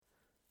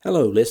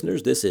Hello,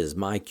 listeners. This is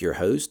Mike, your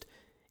host.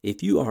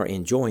 If you are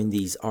enjoying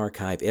these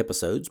archive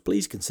episodes,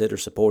 please consider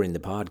supporting the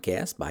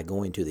podcast by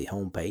going to the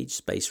homepage,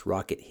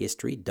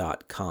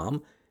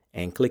 spacerockethistory.com,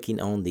 and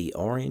clicking on the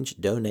orange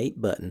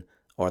donate button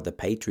or the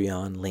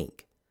Patreon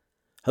link.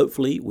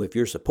 Hopefully, with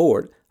your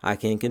support, I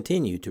can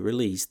continue to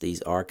release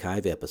these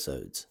archive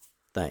episodes.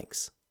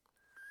 Thanks.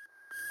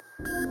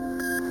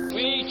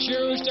 We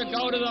choose to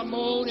go to the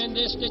moon in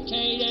this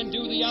decade and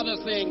do the other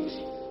things,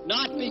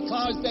 not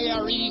because they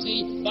are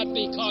easy, but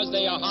because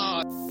they are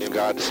hard.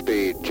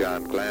 Godspeed,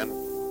 John Glenn.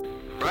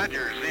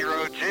 Roger,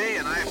 0G,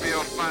 and I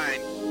feel fine.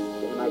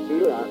 I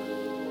feel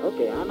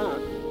okay, I'm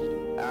on.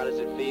 How does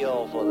it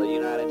feel for the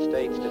United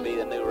States to be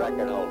the new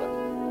record holder?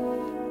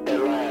 At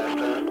last,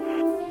 huh?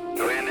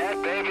 When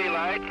that baby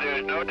lights,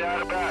 there's no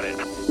doubt about it.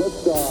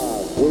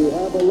 Liftoff. We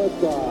have a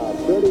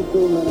liftoff.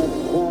 32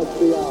 minutes past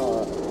the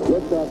hour.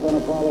 Liftoff on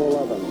Apollo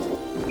 11.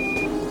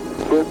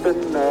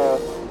 Houston,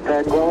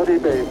 Tranquility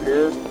Base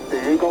here.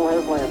 The Eagle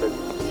has landed.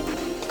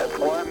 That's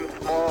one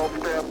small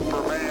step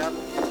for man,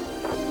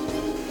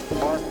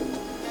 one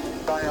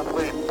giant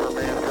leap for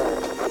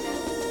mankind.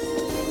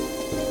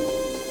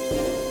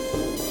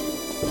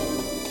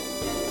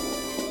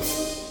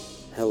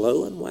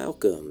 Hello and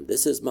welcome.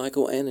 This is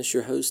Michael Annis,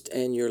 your host,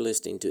 and you're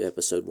listening to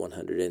episode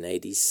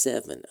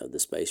 187 of the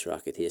Space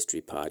Rocket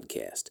History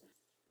Podcast.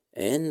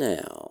 And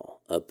now,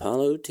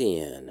 Apollo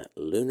 10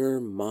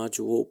 Lunar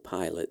Module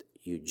Pilot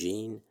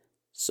Eugene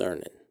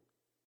Cernan.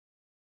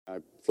 I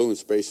flew in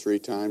space 3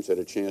 times, had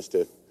a chance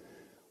to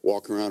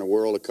walk around the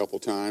world a couple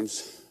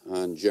times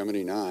on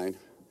Gemini 9.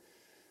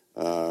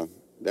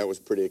 That was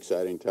a pretty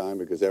exciting time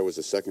because that was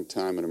the second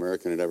time an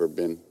American had ever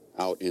been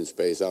out in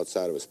space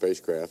outside of a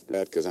spacecraft.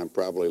 That because I'm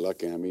probably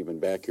lucky I'm even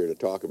back here to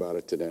talk about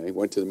it today.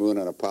 Went to the moon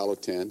on Apollo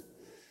 10.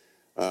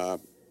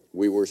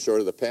 We were sort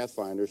of the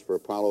pathfinders for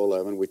Apollo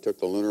 11. We took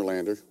the lunar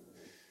lander,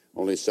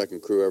 only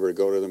second crew ever to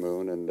go to the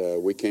moon,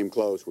 and we came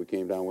close. We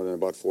came down within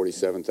about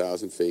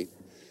 47,000 feet.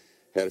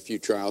 Had a few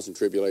trials and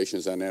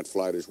tribulations on that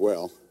flight as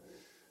well,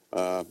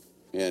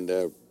 and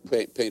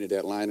painted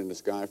that line in the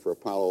sky for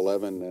Apollo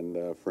 11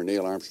 and for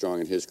Neil Armstrong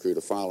and his crew to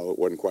follow. It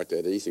wasn't quite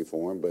that easy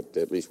for him, but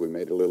at least we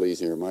made it a little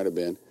easier. It might have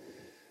been.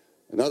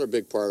 Another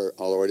big part,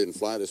 although I didn't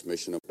fly this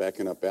mission, of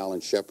backing up Alan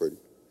Shepard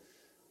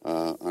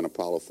on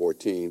Apollo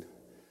 14.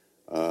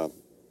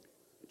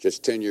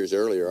 Just 10 years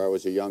earlier, I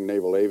was a young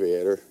naval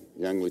aviator,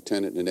 young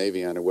lieutenant in the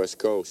Navy on the West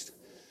Coast.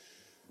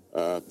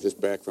 Just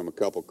back from a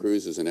couple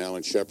cruises, and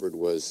Alan Shepard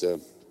was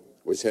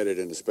headed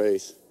into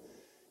space.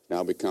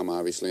 Now become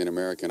obviously an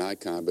American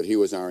icon, but he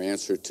was our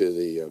answer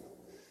to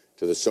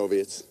the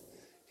Soviets.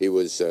 He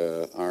was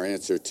our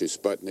answer to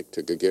Sputnik,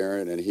 to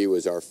Gagarin, and he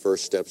was our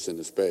first steps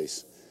into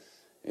space.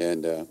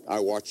 And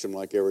I watched him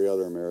like every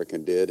other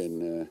American did,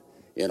 in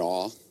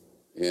awe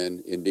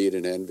and indeed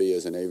in envy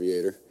as an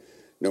aviator,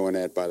 knowing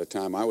that by the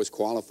time I was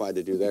qualified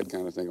to do that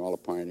kind of thing, all the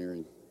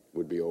pioneering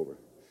would be over.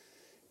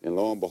 And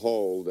lo and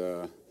behold,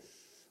 I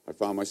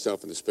found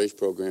myself in the space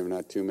program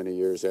not too many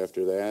years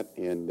after that,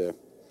 and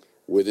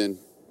within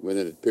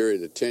a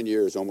period of 10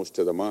 years, almost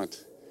to the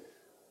month,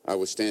 I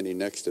was standing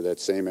next to that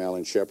same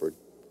Alan Shepard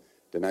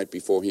the night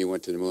before he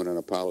went to the moon on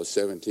Apollo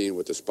 17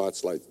 with the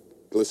spotlight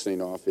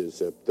glistening off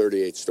his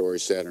 38-story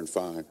Saturn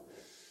V.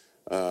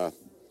 I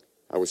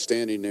was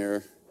standing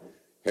there,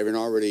 having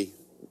already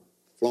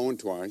flown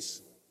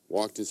twice,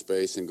 walked in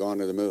space, and gone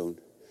to the moon.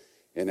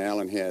 And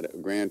Alan had a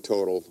grand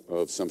total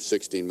of some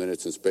 16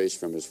 minutes in space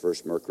from his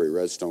first Mercury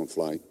Redstone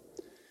flight.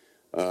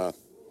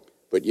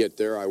 But yet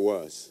there I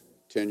was,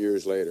 10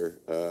 years later,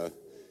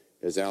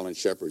 as Alan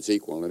Shepard's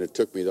equal. And it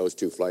took me those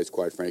 2 flights,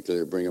 quite frankly,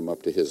 to bring him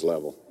up to his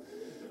level.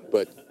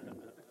 But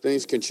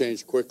things can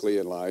change quickly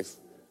in life.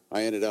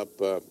 I ended up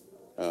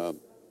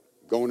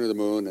going to the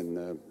moon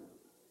and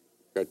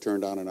got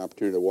turned down an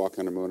opportunity to walk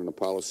on the moon in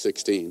Apollo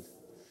 16.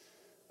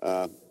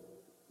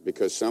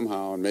 Because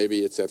somehow, and maybe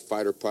it's that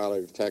fighter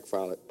pilot, attack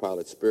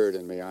pilot spirit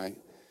in me, I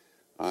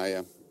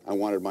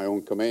wanted my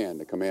own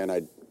command, a command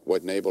I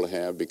wasn't able to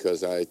have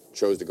because I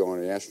chose to go on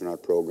the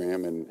astronaut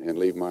program and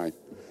leave my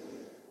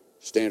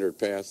standard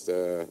path,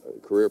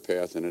 career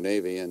path in the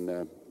Navy.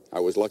 And I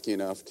was lucky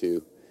enough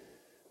to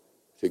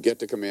get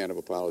the command of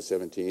Apollo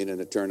 17, and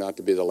it turned out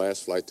to be the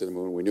last flight to the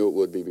moon. We knew it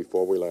would be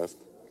before we left.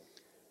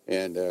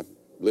 And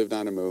lived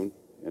on the moon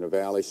in a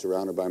valley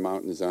surrounded by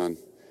mountains on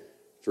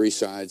 3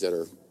 sides that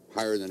are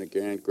higher than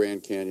the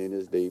Grand Canyon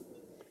is deep.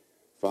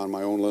 Found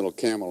my own little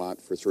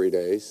Camelot for 3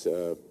 days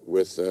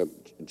with a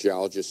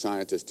geologist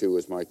scientist who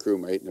was my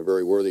crewmate, and a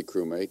very worthy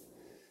crewmate,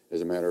 as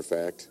a matter of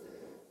fact.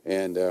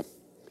 And an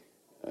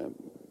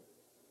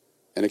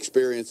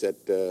experience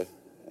that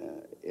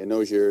in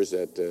those years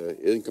that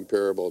isn't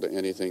comparable to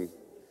anything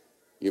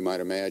you might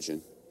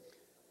imagine.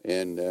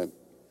 And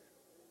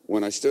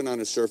when I stood on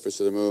the surface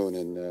of the moon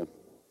and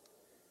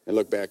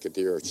look back at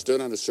the Earth,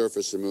 stood on the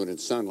surface of the moon in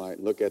sunlight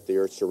and look at the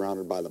Earth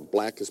surrounded by the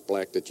blackest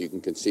black that you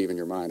can conceive in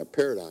your mind. A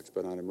paradox,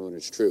 but on the moon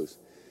it's truth.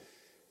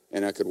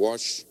 And I could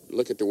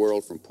look at the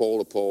world from pole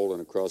to pole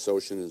and across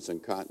oceans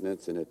and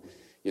continents, and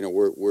You know,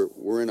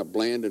 we're in a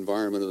bland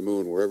environment of the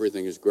moon where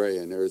everything is gray,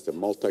 and there's the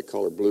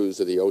multicolored blues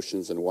of the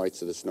oceans and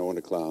whites of the snow and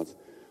the clouds.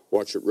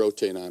 Watch it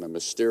rotate on a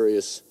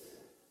mysterious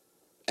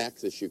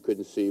axis you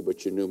couldn't see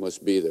but you knew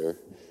must be there.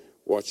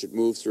 Watch it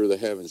move through the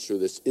heavens, through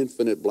this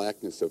infinite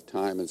blackness of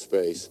time and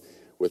space,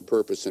 with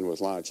purpose and with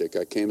logic.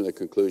 I came to the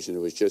conclusion it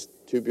was just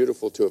too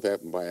beautiful to have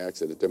happened by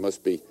accident. There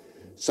must be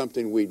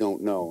something we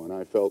don't know, and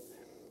I felt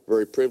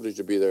very privileged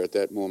to be there at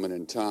that moment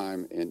in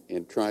time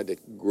and tried to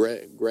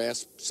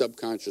grasp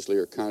subconsciously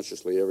or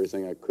consciously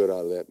everything I could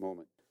out of that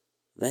moment.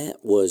 That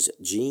was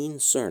Gene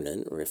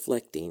Cernan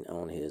reflecting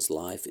on his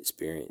life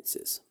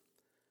experiences.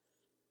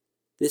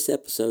 This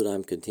episode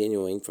I'm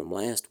continuing from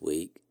last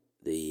week,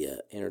 the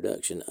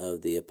introduction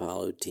of the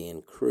Apollo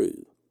 10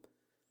 crew.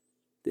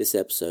 This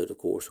episode, of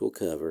course, will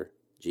cover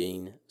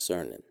Gene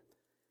Cernan.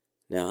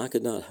 Now, I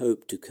could not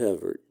hope to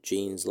cover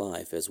Gene's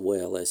life as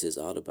well as his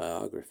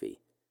autobiography,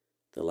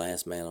 The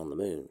Last Man on the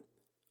Moon,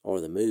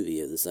 or the movie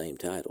of the same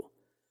title,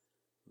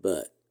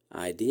 but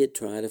I did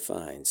try to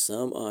find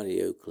some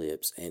audio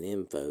clips and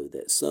info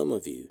that some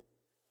of you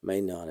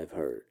may not have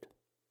heard.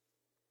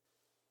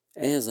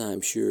 As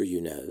I'm sure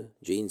you know,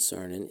 Gene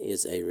Cernan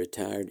is a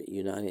retired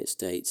United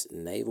States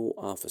naval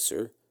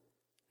officer,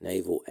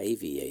 naval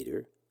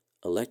aviator,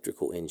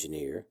 electrical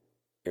engineer,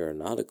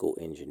 aeronautical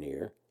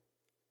engineer,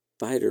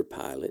 fighter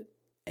pilot,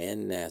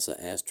 and NASA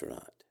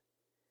astronaut.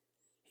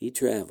 He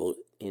traveled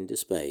into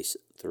space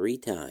 3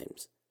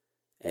 times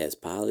as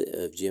pilot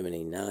of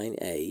Gemini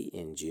 9A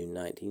in June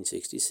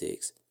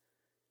 1966,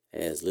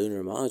 as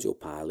lunar module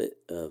pilot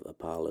of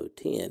Apollo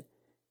 10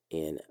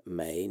 in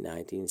May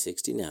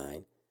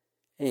 1969,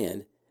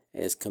 and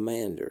as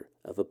commander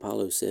of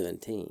Apollo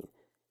 17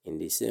 in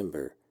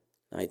December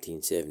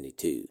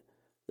 1972,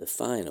 the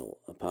final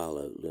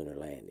Apollo lunar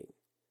landing.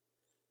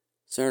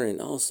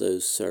 Cernan also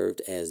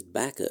served as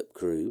backup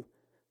crew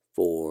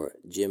for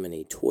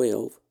Gemini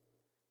 12,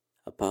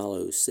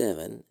 Apollo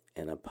 7,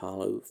 and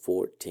Apollo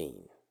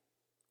 14.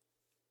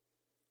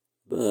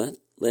 But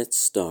let's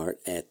start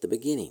at the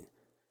beginning.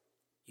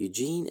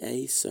 Eugene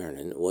A.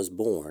 Cernan was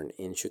born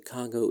in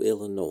Chicago,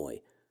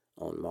 Illinois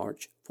on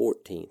March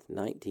 14,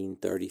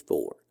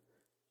 1934.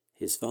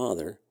 His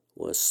father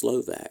was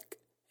Slovak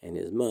and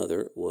his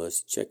mother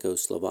was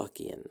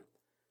Czechoslovakian.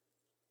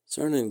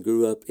 Cernan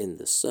grew up in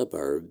the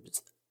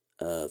suburbs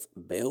of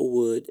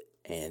Bellwood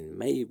and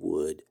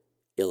Maywood,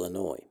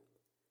 Illinois.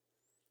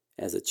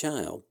 As a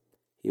child,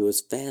 he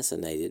was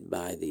fascinated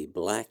by the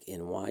black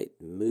and white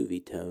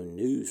movie-tone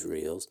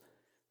newsreels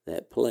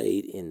that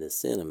played in the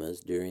cinemas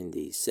during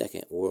the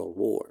Second World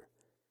War.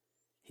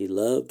 He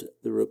loved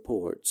the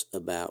reports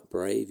about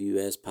brave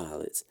U.S.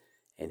 pilots,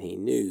 and he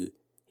knew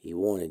he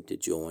wanted to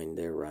join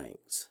their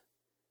ranks.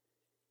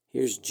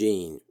 Here's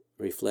Gene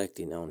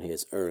reflecting on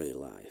his early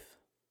life.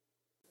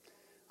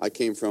 I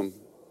came from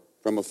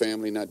a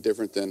family not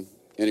different than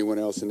anyone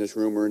else in this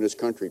room or in this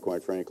country,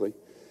 quite frankly.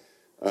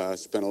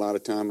 Spent a lot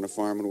of time on a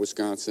farm in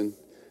Wisconsin,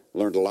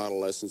 learned a lot of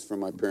lessons from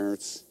my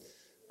parents,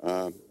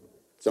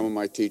 some of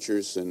my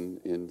teachers, and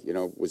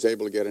was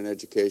able to get an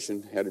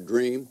education, had a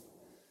dream.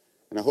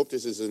 And I hope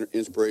this is an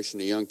inspiration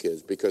to young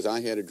kids, because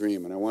I had a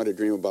dream, and I wanted to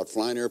dream about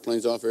flying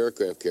airplanes off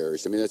aircraft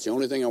carriers. I mean, that's the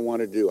only thing I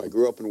wanted to do. I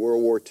grew up in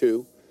World War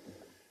II,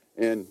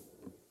 and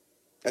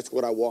that's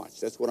what I watched.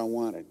 That's what I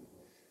wanted.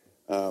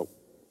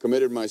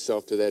 Committed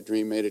myself to that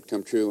dream, made it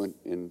come true,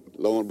 and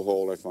lo and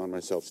behold, I found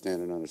myself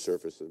standing on the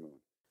surface of the moon.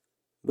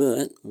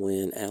 But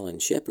when Alan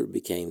Shepard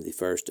became the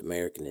first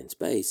American in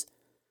space,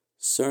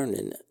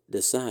 Cernan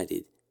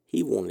decided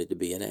he wanted to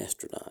be an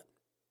astronaut.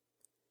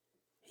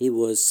 He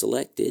was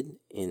selected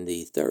in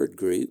the 3rd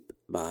group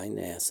by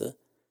NASA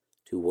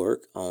to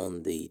work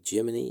on the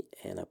Gemini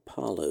and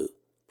Apollo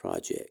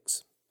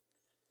projects.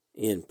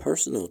 In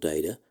personal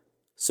data,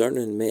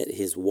 Cernan met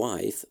his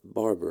wife,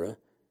 Barbara,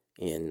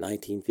 in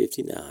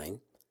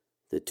 1959.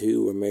 The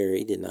two were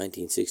married in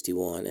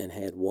 1961 and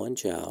had one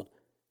child,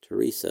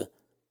 Teresa.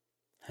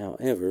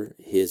 However,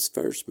 his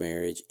first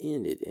marriage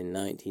ended in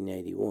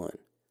 1981.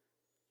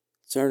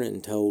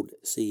 Cernan told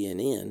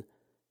CNN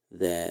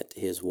that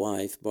his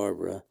wife,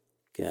 Barbara,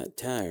 got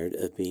tired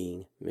of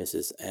being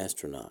Mrs.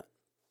 Astronaut.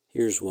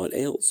 Here's what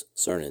else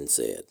Cernan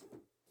said.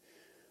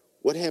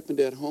 What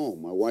happened at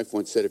home? My wife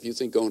once said, if you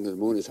think going to the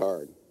moon is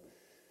hard,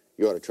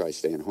 you ought to try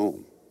staying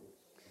home.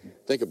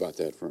 Think about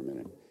that for a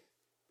minute.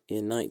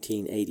 In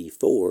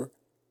 1984,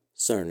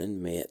 Cernan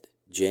met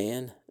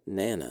Jan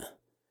Nana,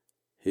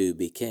 who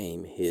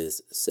became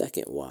his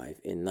second wife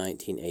in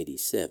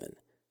 1987.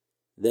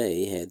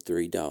 They had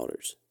 3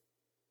 daughters.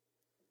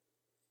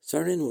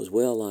 Cernan was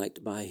well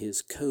liked by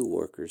his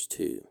co-workers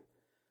too.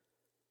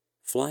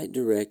 Flight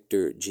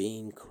director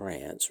Gene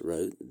Kranz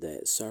wrote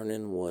that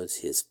Cernan was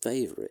his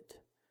favorite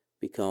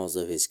because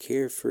of his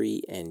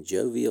carefree and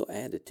jovial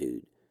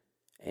attitude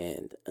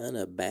and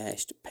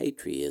unabashed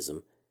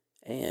patriotism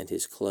and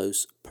his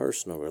close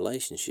personal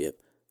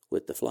relationship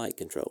with the flight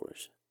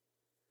controllers.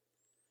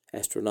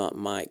 Astronaut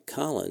Mike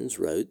Collins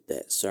wrote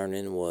that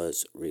Cernan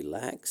was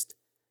relaxed,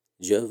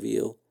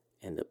 jovial,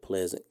 and a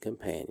pleasant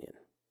companion.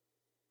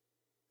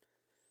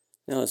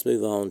 Now let's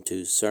move on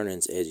to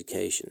Cernan's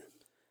education.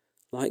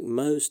 Like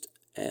most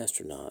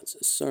astronauts,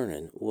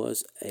 Cernan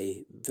was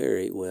a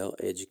very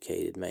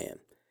well-educated man.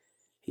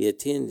 He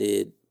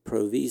attended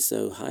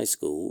Proviso High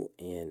School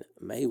in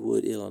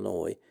Maywood,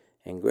 Illinois,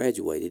 and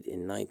graduated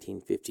in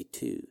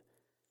 1952.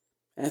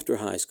 After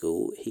high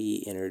school,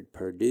 he entered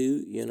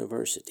Purdue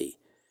University,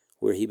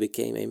 where he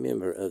became a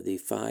member of the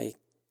Phi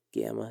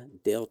Gamma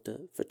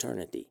Delta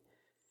fraternity.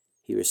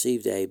 He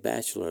received a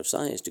Bachelor of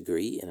Science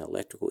degree in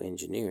electrical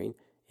engineering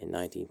in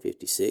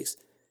 1956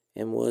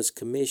 and was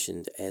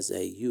commissioned as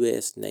a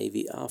U.S.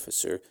 Navy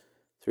officer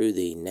through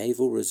the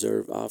Naval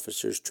Reserve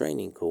Officers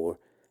Training Corps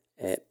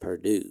at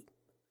Purdue.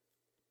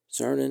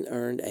 Cernan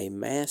earned a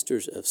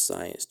Master's of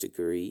Science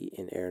degree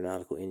in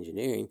aeronautical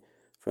engineering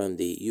from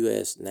the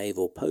U.S.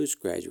 Naval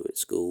Postgraduate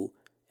School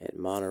at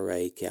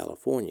Monterey,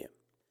 California.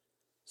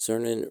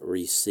 Cernan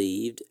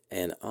received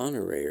an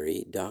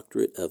honorary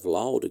Doctorate of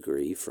Law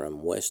degree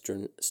from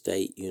Western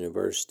State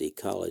University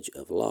College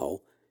of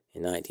Law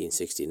in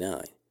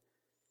 1969,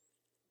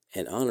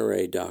 an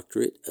honorary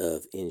Doctorate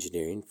of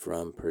Engineering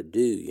from Purdue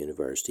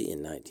University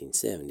in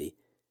 1970,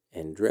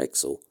 and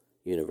Drexel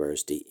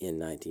University in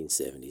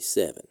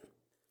 1977.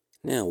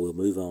 Now we'll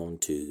move on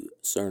to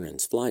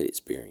Cernan's flight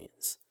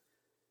experience.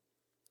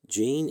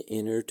 Gene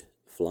entered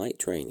flight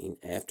training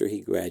after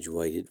he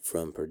graduated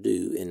from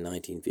Purdue in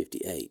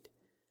 1958.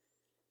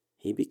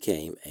 He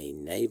became a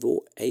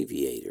naval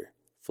aviator,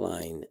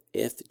 flying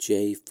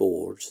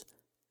FJ-4s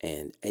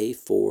and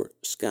A-4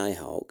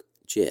 Skyhawk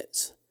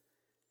jets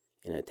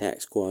in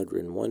Attack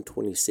Squadron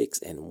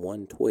 126 and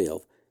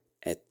 112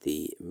 at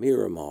the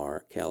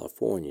Miramar,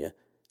 California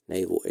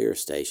Naval Air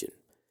Station,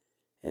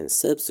 and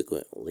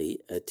subsequently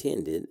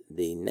attended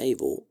the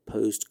Naval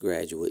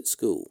Postgraduate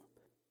School.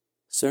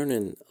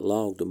 Cernan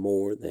logged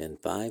more than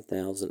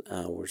 5,000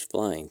 hours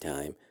flying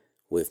time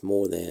with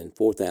more than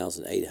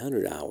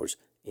 4,800 hours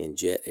in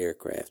jet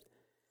aircraft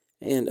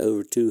and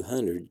over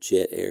 200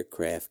 jet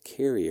aircraft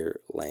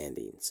carrier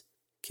landings.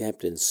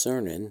 Captain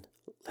Cernan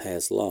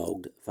has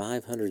logged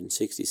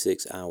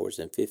 566 hours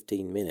and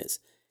 15 minutes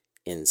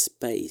in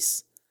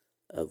space,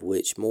 of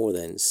which more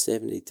than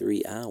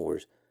 73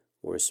 hours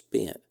were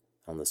spent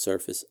on the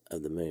surface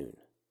of the moon.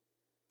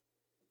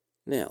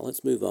 Now,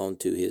 let's move on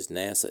to his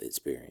NASA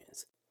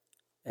experience.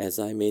 As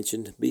I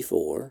mentioned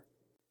before,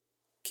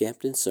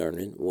 Captain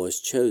Cernan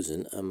was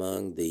chosen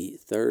among the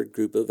third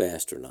group of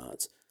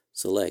astronauts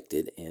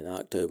selected in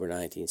October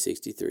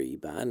 1963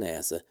 by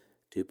NASA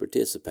to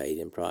participate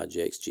in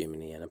Projects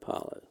Gemini and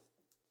Apollo.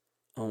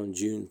 On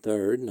June 3,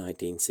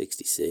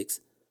 1966,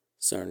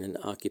 Cernan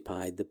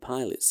occupied the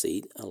pilot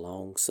seat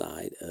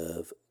alongside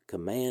of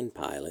command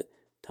pilot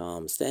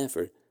Tom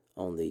Stafford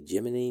on the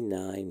Gemini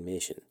 9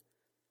 mission.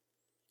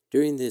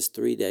 During this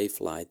 3-day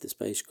flight, the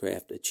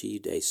spacecraft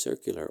achieved a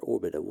circular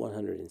orbit of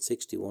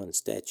 161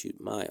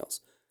 statute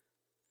miles.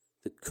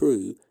 The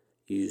crew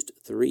used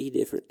 3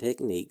 different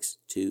techniques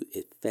to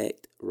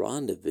effect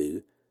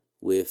rendezvous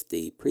with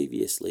the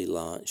previously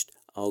launched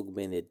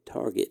Augmented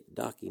Target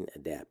Docking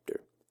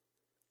Adapter.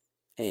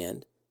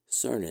 And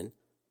Cernan,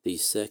 the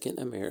second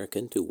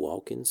American to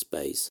walk in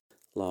space,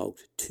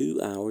 logged 2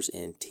 hours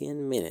and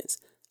 10 minutes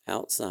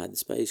outside the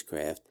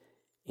spacecraft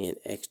in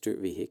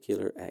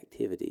extravehicular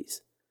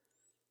activities.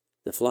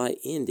 The flight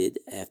ended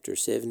after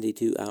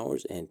 72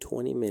 hours and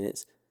 20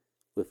 minutes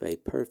with a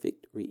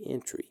perfect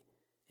re-entry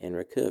and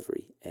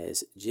recovery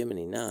as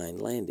Gemini 9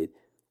 landed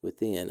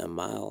within 1.5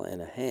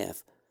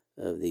 miles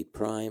of the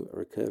prime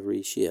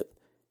recovery ship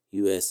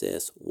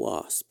USS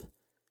Wasp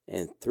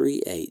and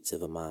 3/8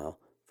 of a mile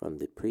from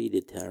the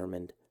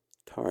predetermined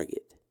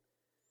target.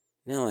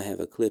 Now I have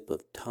a clip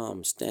of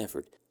Tom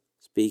Stafford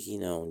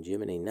speaking on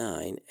Gemini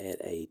 9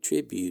 at a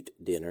tribute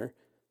dinner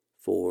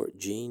for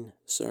Gene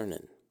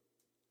Cernan.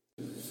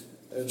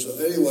 And so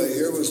anyway,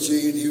 here was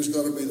Gene. He was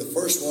going to be the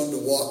first one to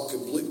walk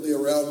completely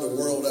around the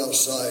world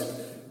outside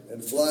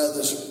and fly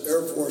this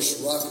Air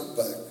Force rocket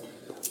pack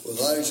with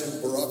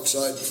hydrogen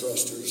peroxide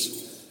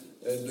thrusters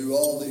and do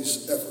all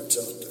these efforts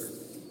out there.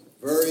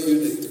 Very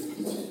unique.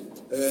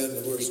 And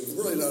it was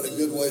really not a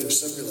good way to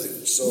simulate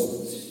it.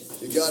 So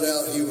he got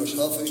out, he was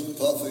huffing,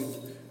 puffing,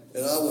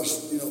 and I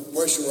was,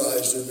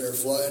 pressurized in there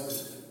flying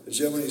the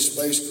Gemini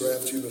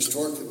spacecraft. He was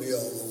torquing me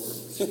all over.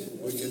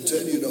 We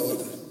continued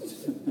on.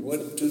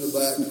 Went to the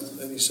back,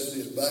 and he said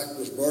his back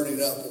was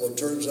burning up. Well, it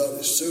turns out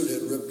his suit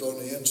had ripped on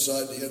the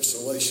inside, the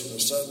insulation, the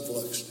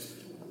sunflex.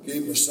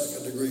 Gave him a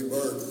second-degree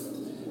burn.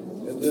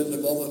 And then the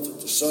moment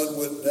that the sun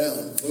went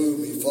down,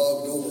 boom, he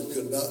fogged over,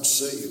 could not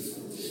see.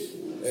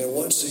 And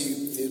once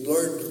he'd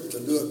learned to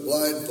do it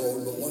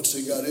blindfold, but once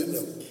he got in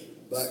the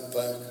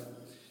backpack,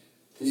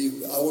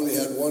 I only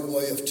had one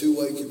way of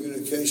two-way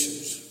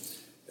communications.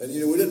 And,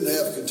 we didn't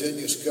have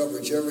continuous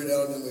coverage. Every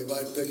now and then we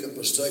might pick up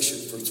a station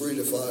for 3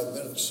 to 5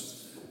 minutes.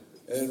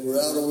 And we're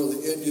out over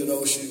the Indian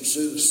Ocean, you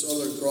see the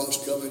Southern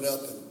Cross coming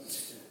up. And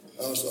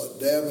I was like,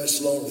 damn, it's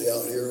lonely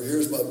out here.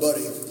 Here's my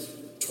buddy,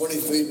 20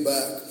 feet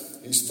back.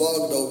 He's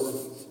fogged over,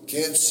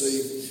 can't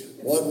see.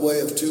 One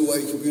way of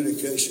two-way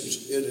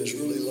communications. It is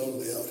really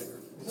lonely out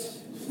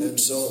here. And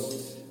so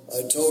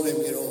I told him,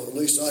 at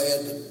least I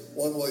had the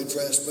one-way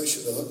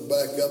transmission to hook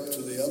back up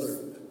to the other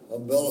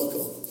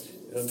umbilical.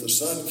 And if the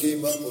sun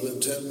came up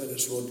within 10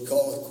 minutes, we'd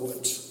call it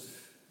quits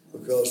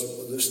because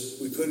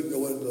we couldn't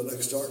go into the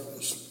next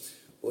darkness.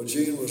 Well,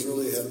 Gene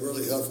had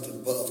really huffed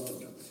and puffed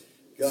and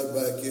got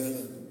back in.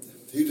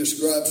 And he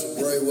describes it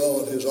very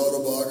well in his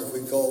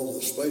autobiography called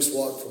The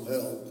Spacewalk from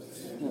Hell.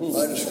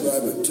 I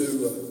describe it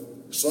too,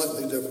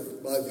 slightly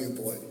different, my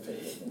viewpoint.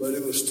 But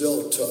it was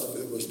still tough.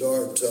 It was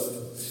darn tough.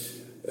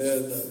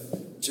 And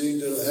Gene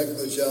did a heck of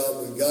a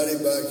job. We got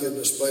him back in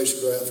the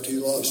spacecraft. He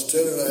lost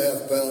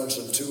 10.5 pounds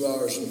in 2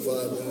 hours and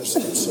 5 minutes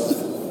inside.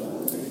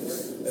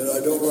 And I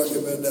don't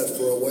recommend that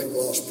for a weight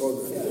loss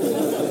program.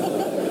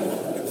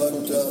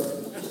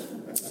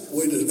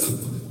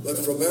 But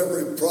from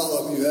every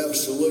problem you have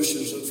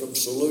solutions, and from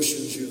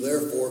solutions you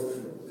therefore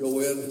go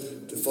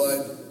in to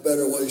find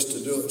better ways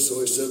to do it.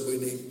 So he said we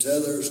need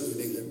tethers, we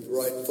need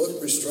right foot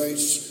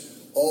restraints,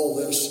 all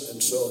this,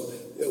 and so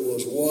it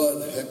was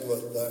one heck of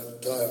a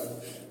time.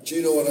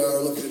 Gino and I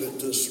are looking at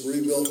this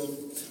rebuilt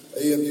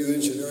AMU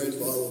engineering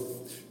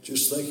model,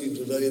 just thinking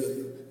today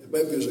that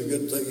maybe it was a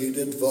good thing he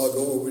didn't fog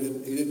over.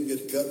 He didn't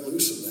get cut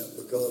loose in that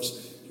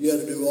because he had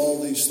to do all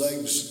these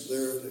things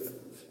there.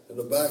 And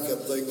the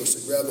backup thing was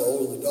to grab a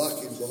hold of the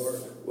docking bar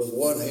with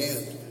one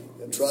hand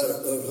and try to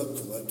unhook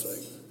from that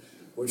thing,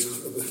 which would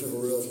have been a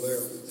real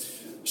fail.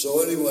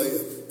 So anyway,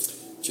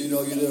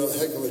 Gino, you did a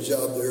heck of a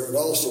job there. And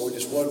also,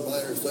 just one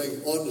minor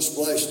thing, on the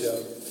splashdown,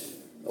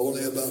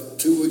 only about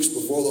 2 weeks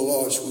before the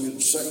launch, we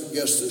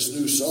second-guessed this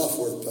new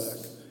software pack.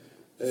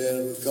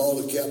 And we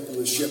called the captain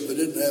of the ship. They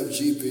didn't have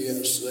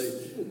GPS. They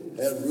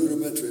had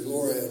rudimentary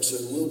LORAN,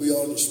 said, we'll be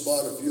on the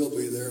spot if you'll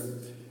be there.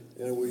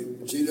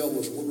 And Gino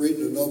was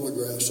reading the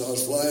nomograph, so I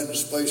was flying the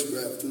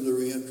spacecraft through the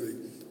reentry.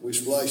 We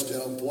splashed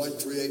down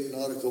 0.38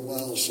 nautical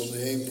miles from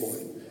the aim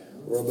point,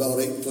 or about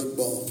 8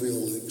 football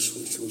field lengths,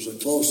 which was the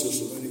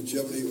closest of any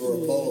Gemini or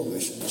Apollo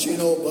mission.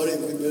 Gino, buddy,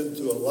 we've been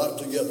through a lot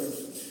together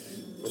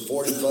for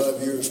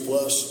 45 years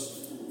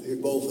plus. We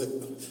both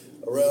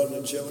around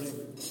the Gemini,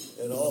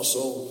 and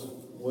also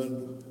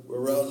when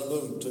we're around the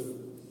moon too.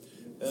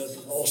 And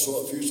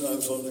also a few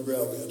times on the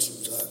ground we had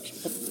some times.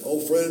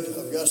 Old friend,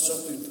 I've got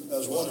something. I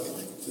was walking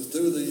through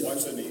through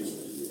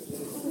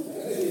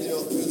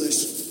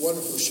this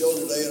wonderful show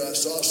today, and I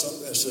saw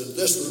something. I said,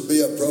 this would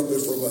be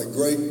appropriate for my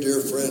great dear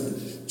friend,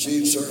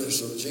 Gene Cernan.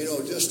 So, Gino,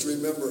 just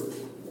remember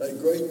that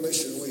great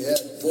mission we had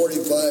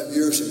 45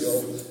 years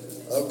ago.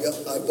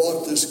 I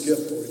bought this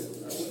gift for you.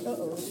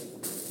 Uh-oh.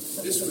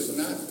 This was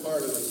not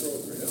part of the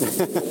program.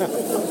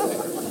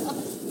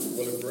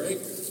 Will it break?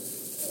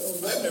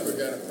 I've never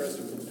got a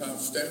present from Tom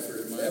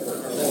Stafford in my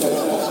life.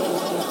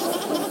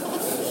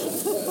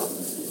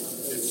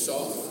 It's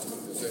soft.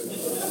 Is it?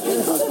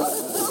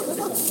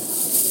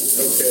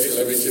 Okay,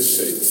 let me just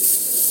say,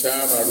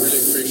 Tom, I really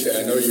appreciate it.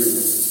 I know you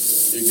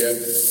get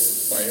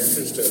my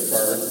interest at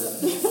heart.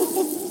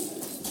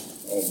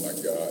 Oh my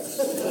God.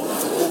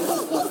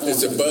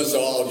 It's a Buzz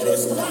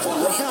Aldrin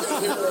Rocket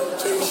Hero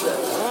t-shirt.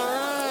 All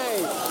right.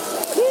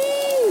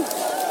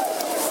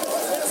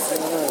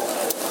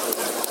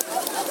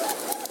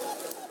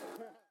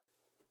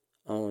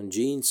 On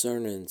Gene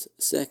Cernan's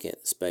second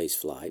space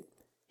flight,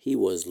 he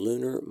was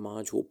lunar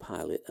module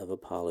pilot of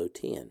Apollo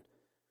 10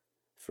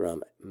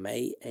 from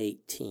May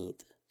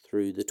 18th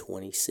through the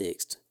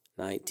 26th,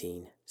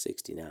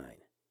 1969.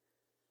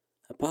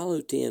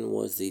 Apollo 10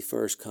 was the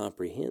first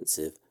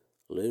comprehensive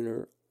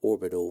lunar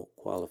orbital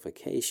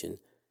qualification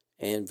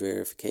and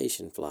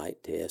verification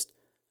flight test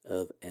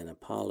of an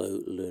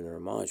Apollo lunar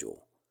module.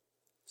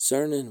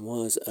 Cernan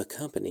was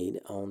accompanied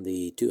on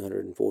the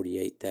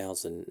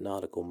 248,000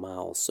 nautical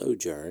mile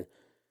sojourn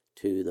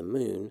to the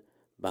moon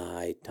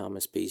by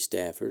Thomas P.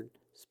 Stafford,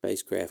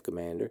 spacecraft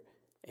commander,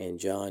 and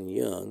John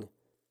Young,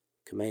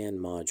 command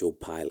module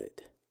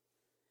pilot.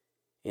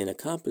 In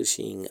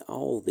accomplishing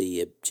all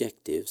the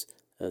objectives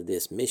of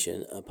this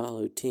mission,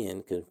 Apollo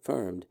 10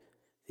 confirmed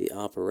the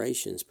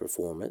operations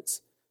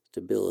performance,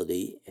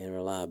 stability, and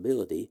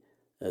reliability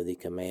of the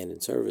command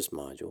and service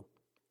module,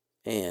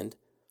 and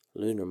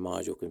lunar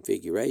module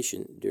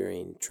configuration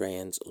during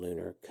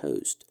translunar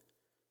coast,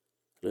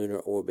 lunar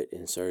orbit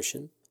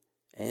insertion,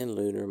 and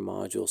lunar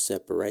module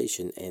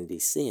separation and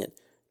descent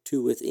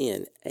to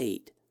within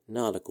 8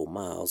 nautical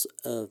miles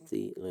of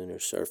the lunar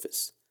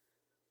surface.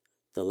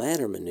 The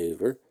latter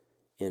maneuver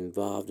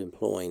involved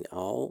employing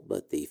all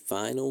but the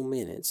final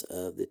minutes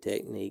of the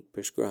technique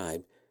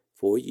prescribed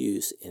for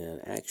use in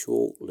an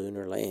actual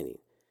lunar landing,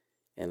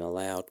 and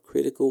allowed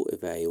critical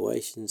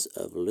evaluations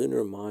of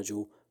lunar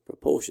module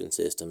propulsion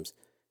systems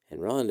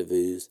and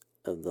rendezvous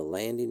of the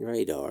landing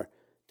radar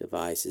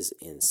devices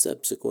in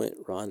subsequent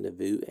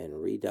rendezvous and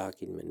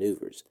redocking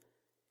maneuvers.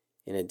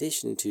 In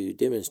addition to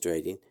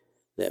demonstrating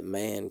that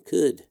man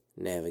could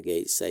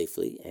navigate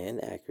safely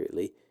and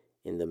accurately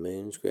in the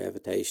moon's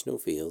gravitational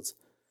fields,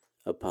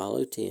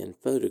 Apollo 10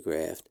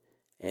 photographed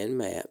and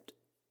mapped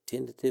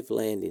tentative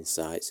landing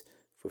sites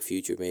for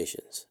future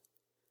missions.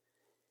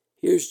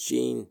 Here's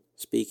Gene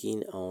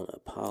speaking on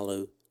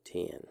Apollo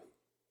 10.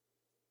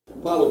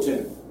 Apollo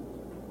 10.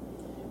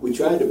 We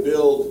tried to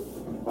build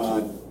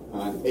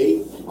on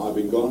 8, I've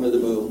been going to the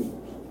moon,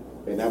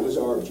 and that was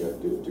our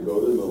objective, to go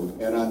to the moon.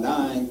 And on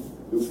 9,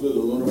 we flew the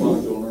lunar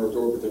module on Earth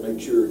orbit to make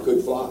sure it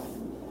could fly.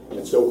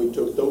 And so we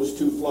took those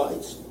 2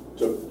 flights,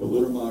 took the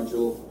lunar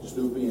module,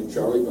 Snoopy and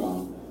Charlie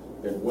Brown,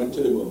 and went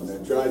to the moon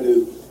and tried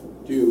to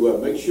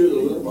make sure the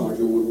lunar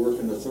module would work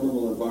in the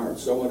thermal environment.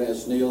 Someone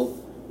asked Neil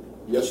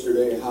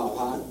yesterday, how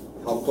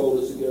cold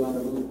does it get on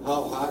the moon?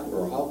 How hot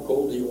or how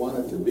cold do you want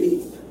it to be?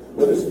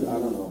 What is it? I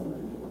don't know.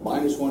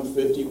 Minus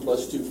 150,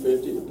 plus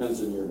 250,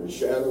 depends on the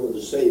shadow or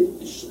the shape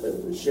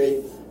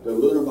the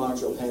lunar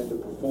module had to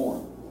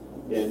perform.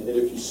 And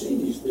if you see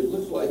these, it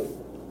looks like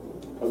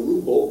a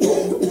Rube.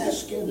 The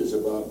skin is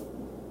about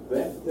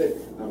that thick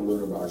on a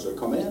lunar module. A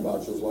command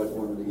module is like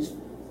one of these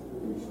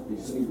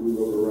things we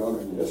rode around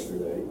in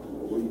yesterday.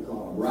 What do you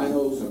call them?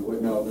 Rhinos and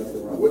what? No,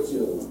 nothing wrong. What's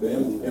the other one? The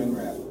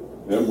MRAP.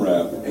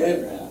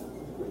 MRAP.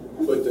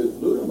 But the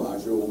lunar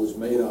module was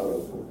made out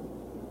of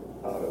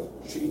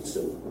sheets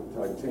of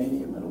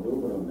titanium and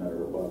aluminum that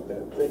are about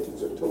that thick.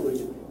 It's a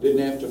totally didn't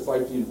have to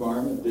fight the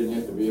environment. Didn't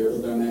have to be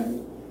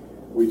aerodynamic.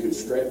 We could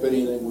strap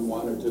anything we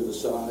wanted to the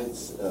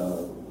sides.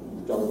 We're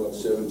talking about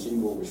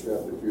 17, where we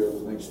strapped a few other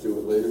things to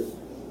it later.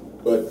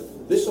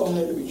 But this all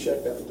had to be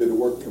checked out. Did it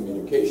work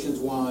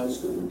communications-wise?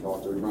 Could we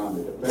talk to the ground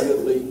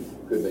independently?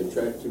 Could they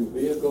track 2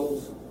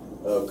 vehicles?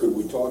 Could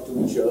we talk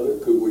to each other?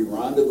 Could we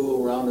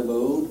rendezvous around the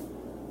moon?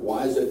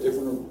 Why is that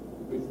different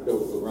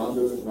rendezvous around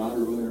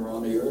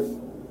the Earth?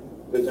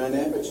 The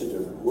dynamics are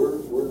different. We're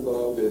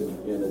involved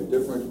in a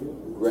different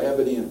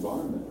gravity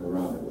environment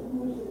around it.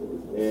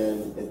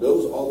 And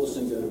all those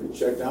things that have been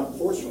checked out.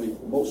 Fortunately,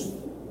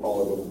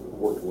 all of them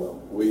worked well.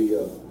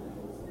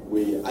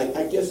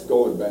 I guess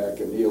going back,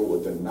 and Neil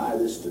would deny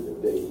this to the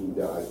day he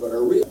dies, but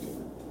our real,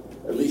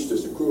 at least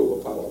as the crew of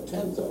Apollo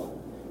 10 thought,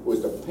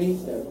 was to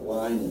paint that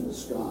line in the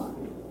sky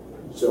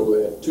so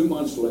that 2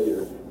 months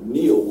later,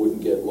 Neil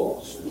wouldn't get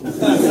lost. I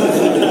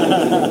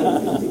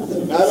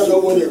don't know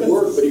whether it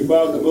worked, but he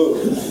found the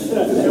moon.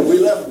 And we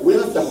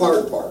left the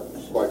hard part,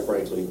 quite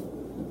frankly,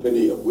 to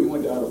Neil. We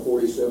went down to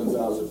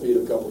 47,000 feet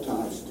a couple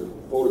times to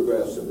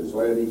photographs of his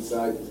landing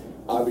site.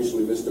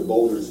 Obviously, Mr.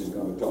 Boulders is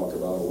going to talk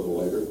about a little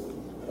later.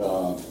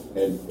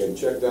 And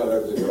checked out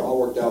everything. It all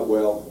worked out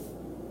well.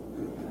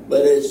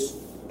 But as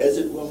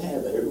it will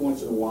have it, every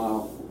once in a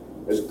while,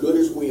 as good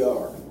as we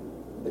are,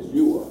 as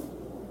you are,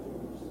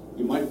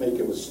 you might make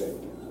a mistake.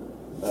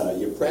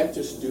 You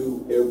practice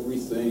do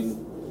everything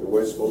the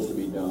way it's supposed to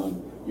be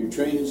done. You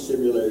train in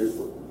simulators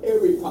for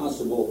every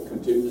possible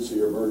contingency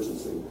or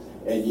emergency.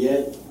 And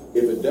yet,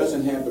 if it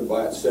doesn't happen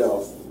by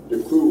itself, the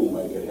crew will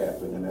make it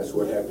happen. And that's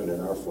what happened in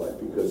our flight,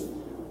 because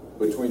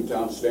between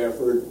Tom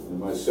Stafford and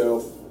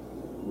myself,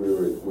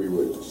 we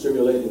were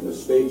simulating the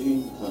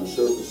staging on the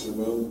surface of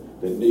the moon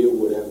that Neil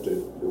would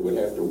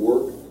have to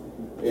work,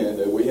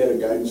 and we had a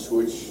guidance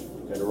switch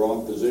in the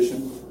wrong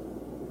position.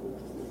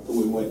 And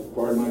we went,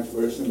 pardon my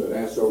expression, but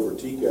ass over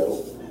tea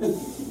kettle.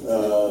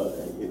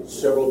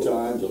 Several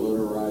times the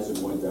lunar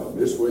horizon went down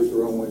this way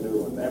through a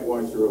window and that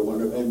way through a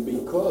window, and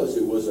because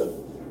it was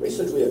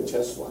basically a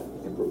test flight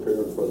in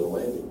preparing for the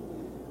landing,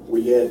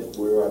 we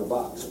were on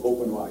box,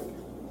 open mic.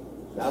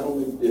 Not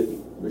only did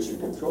Mission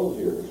Control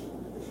hear us,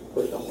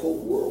 but the whole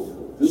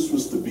world. This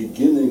was the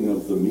beginning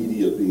of the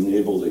media being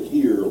able to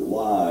hear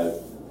live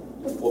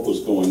what was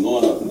going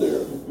on up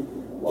there.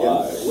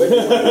 Live.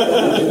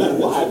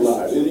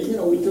 Live.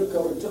 And, we took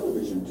color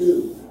television,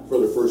 too, for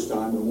the first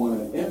time, and won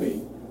an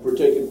Emmy for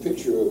taking a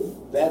picture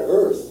of that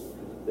Earth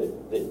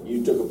that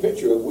you took a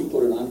picture of. We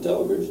put it on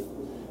television.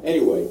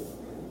 Anyway,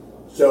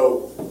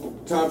 so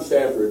Tom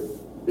Stafford,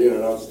 being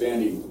an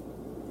outstanding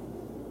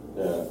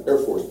Air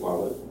Force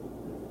pilot,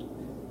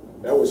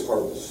 that was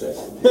hard to say.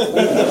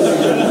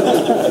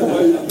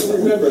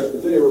 Remember,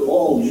 they were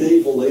all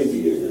naval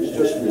aviators.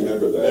 Just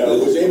remember that. I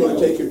was able to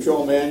take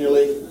control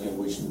manually, and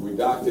we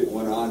docked it,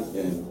 went on,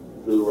 and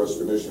through the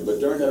rest of the mission. But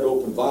during that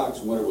open box,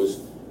 when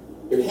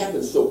it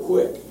happened so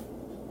quick,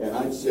 and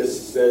I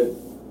just said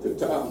to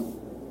Tom,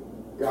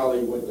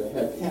 golly, what the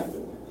heck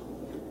happened?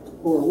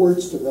 Or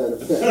words to that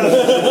effect.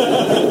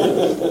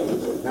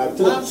 Now,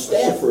 Tom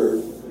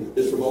Stafford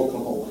is from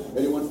Oklahoma.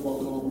 Anyone from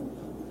Oklahoma?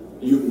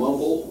 You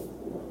mumble?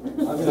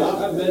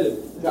 I've met him.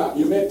 Tom,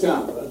 you met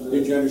Tom.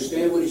 Did you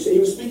understand what he said? He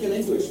was speaking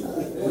English now.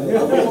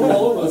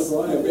 All of us,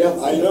 right? Yeah,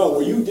 I know.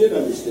 Well, you did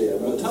understand.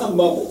 Well, Tom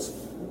mumbles.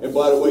 And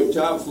by the way,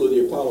 Tom flew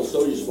the Apollo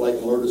Soyuz flight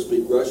and learned to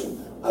speak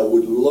Russian. I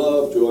would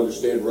love to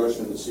understand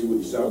Russian and see what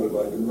he sounded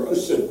like in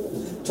Russian.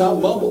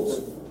 Tom mumbles.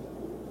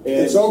 And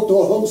it's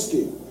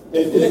Oklahomsky.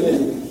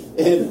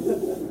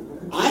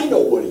 And I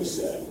know what he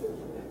said,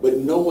 but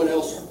no one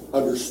else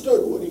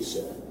understood what he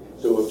said.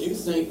 So if you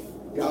think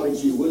golly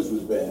gee whiz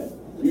was bad,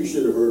 you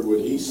should have heard what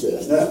he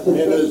said. And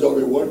there's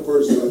only one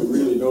person who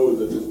really knows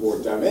at this point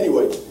in time.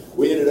 Anyway,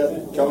 we ended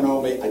up coming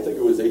home. I think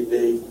it was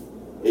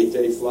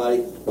 8-day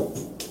flight.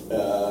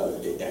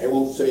 I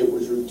won't say it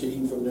was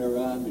routine from there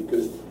on,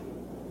 because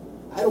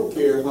I don't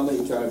care how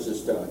many times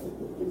it's done.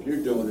 If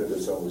you're doing it,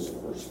 it's always the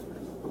first time.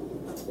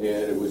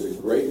 And it was a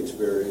great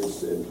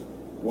experience, and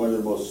one of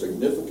the most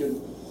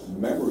significant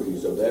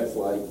memories of that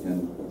flight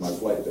and my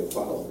flight that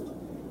followed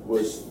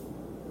was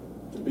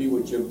to be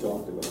what Jim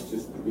talked about,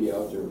 just to be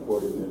out there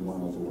 250,000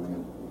 miles away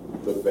and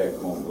look back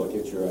home, look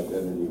at your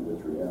identity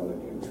with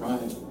reality, and try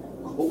and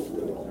cope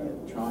with all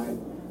that, try and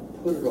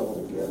put it all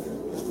together,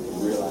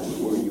 and realize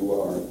where you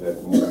are at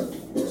that moment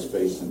in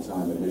space and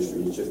time and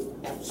history. It's just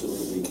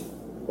absolutely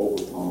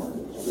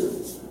overpowering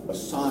experience,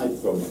 aside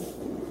from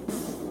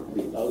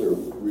the other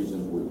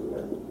reasons we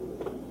were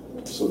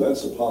there. So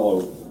that's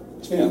Apollo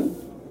 10.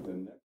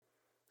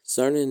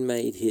 Cernan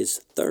made his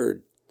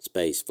third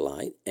space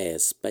flight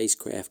as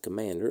spacecraft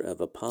commander of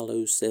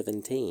Apollo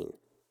 17.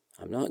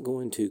 I'm not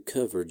going to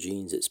cover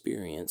Gene's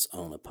experience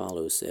on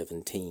Apollo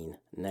 17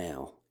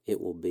 now. It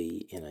will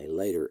be in a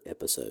later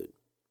episode.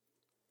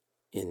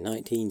 In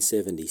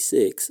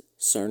 1976,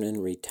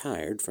 Cernan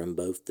retired from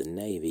both the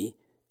Navy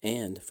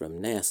and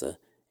from NASA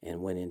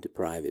and went into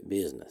private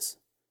business.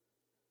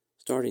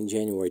 Starting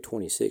January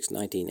 26,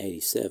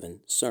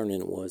 1987,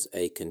 Cernan was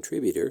a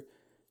contributor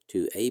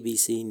to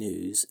ABC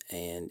News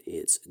and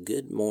its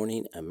Good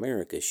Morning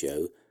America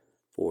show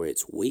for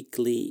its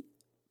weekly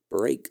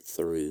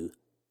Breakthrough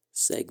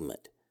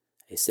segment,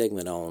 a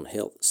segment on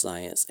health,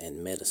 science,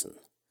 and medicine.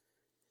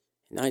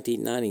 In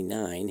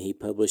 1999, he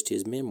published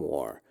his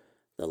memoir,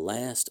 The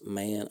Last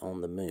Man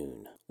on the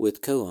Moon,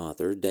 with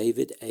co-author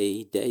David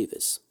A.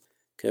 Davis,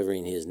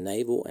 covering his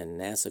naval and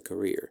NASA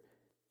career.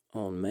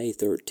 On May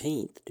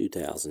 13,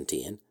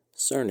 2010,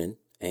 Cernan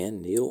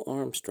and Neil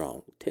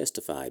Armstrong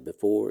testified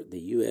before the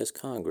U.S.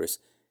 Congress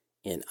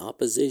in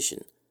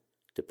opposition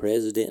to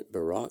President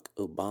Barack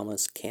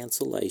Obama's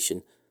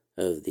cancellation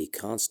of the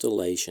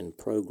Constellation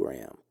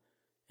program,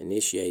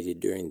 initiated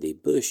during the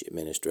Bush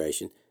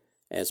administration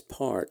as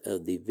part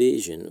of the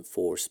vision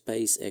for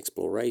space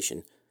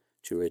exploration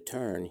to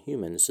return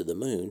humans to the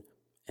Moon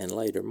and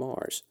later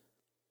Mars.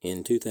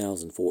 In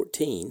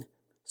 2014,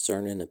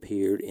 Cernan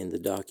appeared in the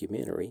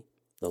documentary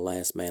The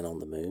Last Man on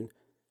the Moon,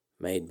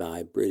 made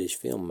by British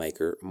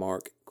filmmaker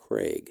Mark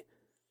Craig.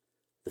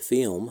 The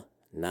film,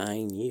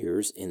 9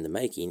 years in the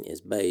making,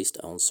 is based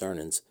on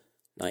Cernan's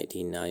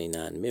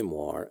 1999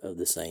 memoir of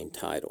the same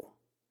title.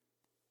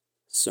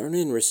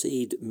 Cernan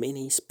received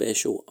many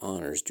special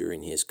honors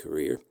during his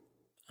career.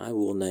 I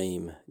will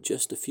name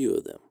just a few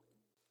of them.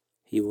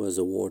 He was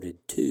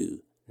awarded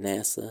 2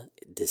 NASA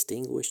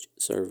Distinguished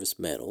Service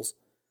Medals,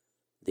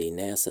 the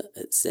NASA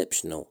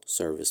Exceptional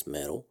Service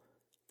Medal,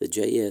 the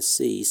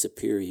JSC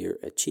Superior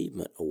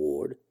Achievement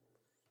Award,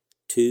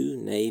 2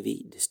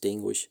 Navy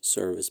Distinguished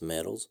Service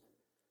Medals,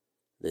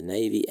 the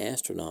Navy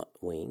Astronaut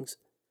Wings,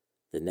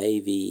 the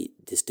Navy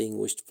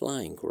Distinguished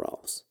Flying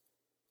Cross,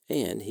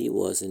 and he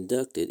was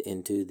inducted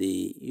into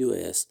the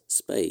U.S.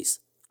 Space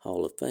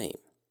Hall of Fame.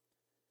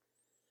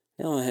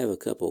 Now I have a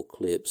couple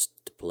clips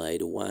to play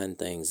to wind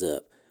things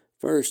up.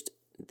 First,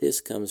 this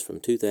comes from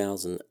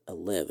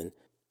 2011.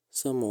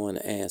 Someone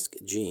asked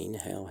Gene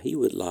how he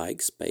would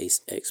like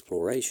space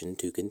exploration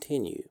to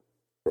continue.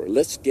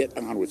 Let's get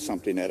on with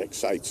something that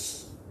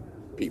excites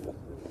people.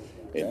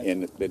 Okay.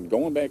 And then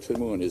going back to the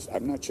moon is,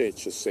 I'm not just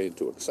saying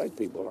to excite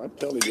people. I'm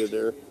telling you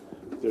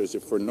there's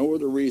for no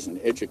other reason.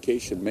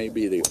 Education may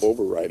be the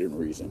overriding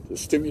reason. The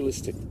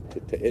stimulus to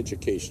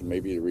education may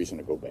be the reason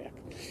to go back.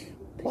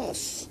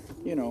 Plus,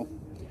 who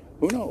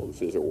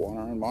knows? Is there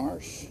water on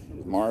Mars?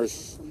 Does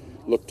Mars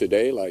look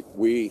today like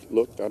we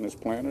looked on this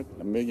planet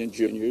a million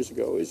years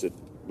ago? Is it,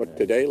 but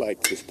today,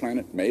 like this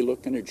planet may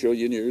look in a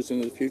trillion years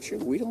into the future?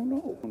 We don't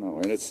know.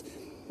 And it's,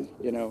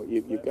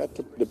 you've got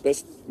the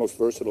best, most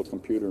versatile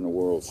computer in the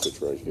world sits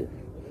right here.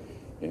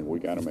 And we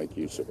got to make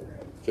use of it.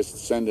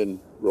 Just sending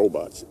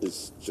robots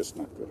is just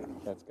not good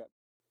enough.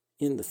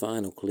 In the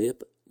final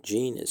clip,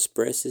 Gene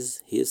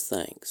expresses his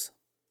thanks.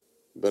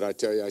 But I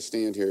tell you, I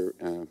stand here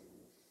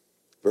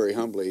very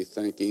humbly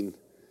thanking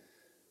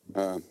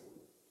the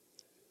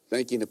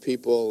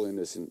people in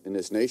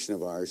this nation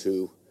of ours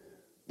who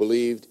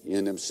believed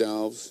in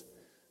themselves,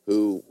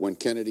 who, when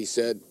Kennedy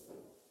said,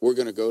 we're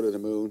going to go to the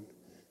moon,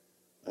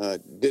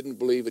 didn't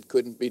believe it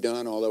couldn't be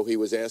done, although he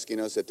was asking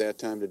us at that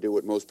time to do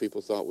what most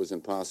people thought was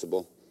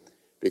impossible,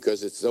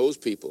 because it's those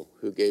people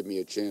who gave me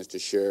a chance to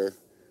share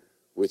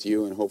with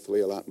you and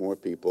hopefully a lot more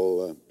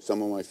people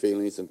some of my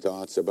feelings and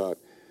thoughts about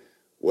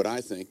what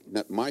I think,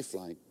 not my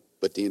flight,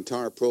 but the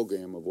entire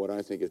program of what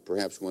I think is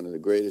perhaps one of the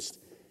greatest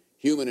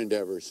human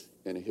endeavors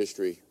in the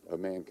history of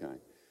mankind.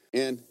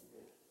 And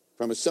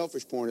from a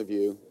selfish point of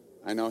view,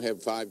 I now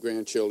have 5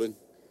 grandchildren,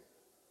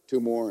 2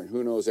 more, and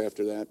who knows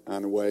after that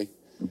on the way.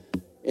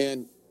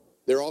 And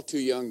they're all too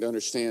young to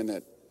understand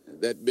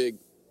that big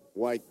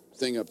white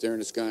thing up there in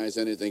the sky is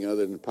anything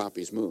other than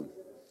Poppy's moon.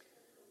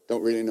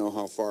 Don't really know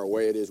how far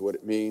away it is, what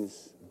it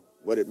means,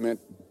 what it meant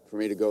for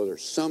me to go there.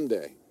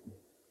 Someday,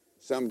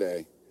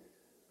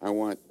 I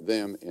want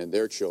them and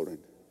their children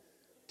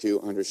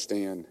to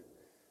understand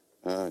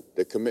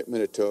the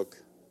commitment it took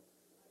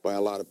by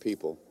a lot of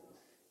people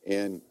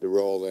and the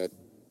role that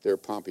their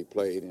Pompey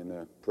played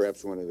in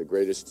perhaps one of the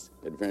greatest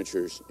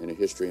adventures in the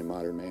history of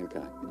modern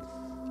mankind.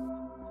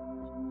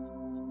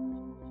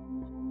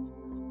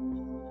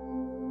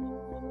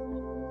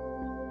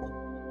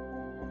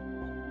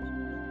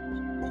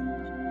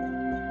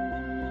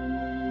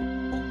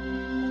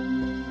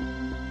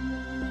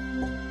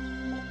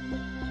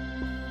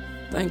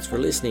 Thanks for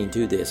listening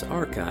to this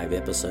archive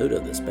episode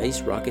of the Space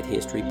Rocket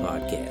History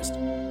Podcast.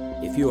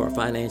 If you are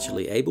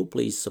financially able,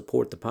 please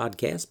support the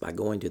podcast by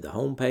going to the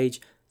homepage,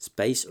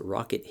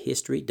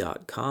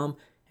 spacerockethistory.com,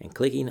 and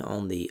clicking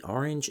on the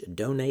orange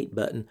Donate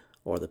button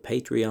or the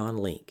Patreon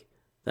link.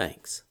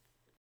 Thanks.